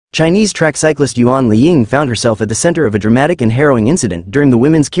Chinese track cyclist Yuan Liying found herself at the center of a dramatic and harrowing incident during the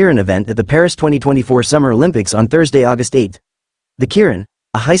women's keirin event at the Paris 2024 Summer Olympics on Thursday, August 8. The keirin,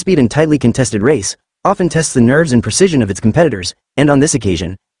 a high-speed and tightly contested race, often tests the nerves and precision of its competitors, and on this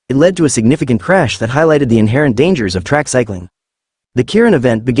occasion, it led to a significant crash that highlighted the inherent dangers of track cycling. The keirin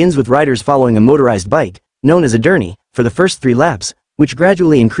event begins with riders following a motorized bike, known as a derny, for the first 3 laps, which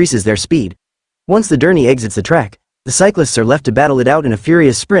gradually increases their speed. Once the derny exits the track, the cyclists are left to battle it out in a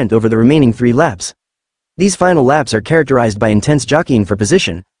furious sprint over the remaining 3 laps. These final laps are characterized by intense jockeying for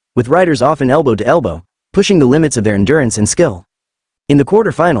position, with riders often elbow to elbow, pushing the limits of their endurance and skill. In the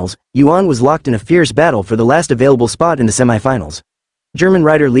quarter-finals, Yuan was locked in a fierce battle for the last available spot in the semi-finals. German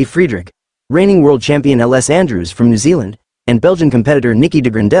rider Lee Friedrich, reigning world champion L.S. Andrews from New Zealand, and Belgian competitor Nicky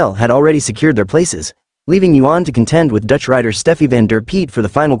de Grandel had already secured their places, leaving Yuan to contend with Dutch rider Steffi van der Peet for the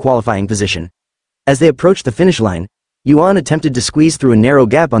final qualifying position. As they approached the finish line, Yuan attempted to squeeze through a narrow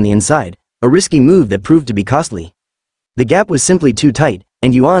gap on the inside, a risky move that proved to be costly. The gap was simply too tight,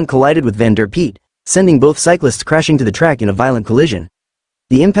 and Yuan collided with van der Peet, sending both cyclists crashing to the track in a violent collision.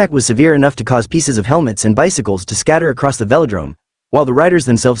 The impact was severe enough to cause pieces of helmets and bicycles to scatter across the velodrome, while the riders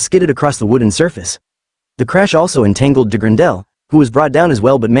themselves skidded across the wooden surface. The crash also entangled de Grandel, who was brought down as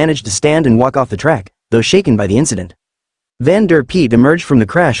well but managed to stand and walk off the track, though shaken by the incident. Van der Peet emerged from the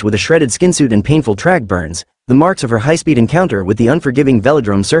crash with a shredded skinsuit and painful track burns, the marks of her high-speed encounter with the unforgiving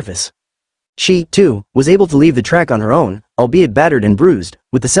velodrome surface. She, too, was able to leave the track on her own, albeit battered and bruised,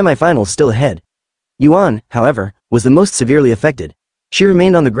 with the semi-finals still ahead. Yuan, however, was the most severely affected. She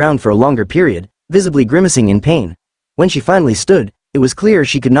remained on the ground for a longer period, visibly grimacing in pain. When she finally stood, it was clear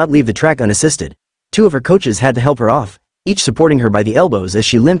she could not leave the track unassisted. 2 of her coaches had to help her off, each supporting her by the elbows as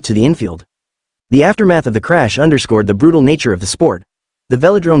she limped to the infield. The aftermath of the crash underscored the brutal nature of the sport. The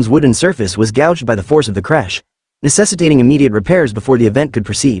velodrome's wooden surface was gouged by the force of the crash, necessitating immediate repairs before the event could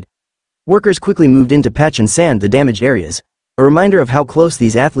proceed. Workers quickly moved in to patch and sand the damaged areas, a reminder of how close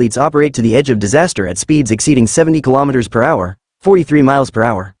these athletes operate to the edge of disaster at speeds exceeding 70 km per hour, 43 miles per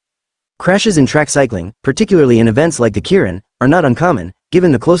hour. Crashes in track cycling, particularly in events like the keirin, are not uncommon,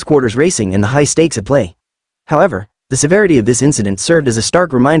 given the close-quarters racing and the high stakes at play. However, the severity of this incident served as a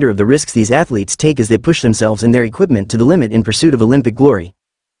stark reminder of the risks these athletes take as they push themselves and their equipment to the limit in pursuit of Olympic glory.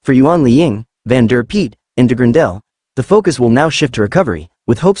 For Yuan Liying, van der Peet, and de Grandel, the focus will now shift to recovery,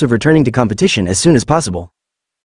 with hopes of returning to competition as soon as possible.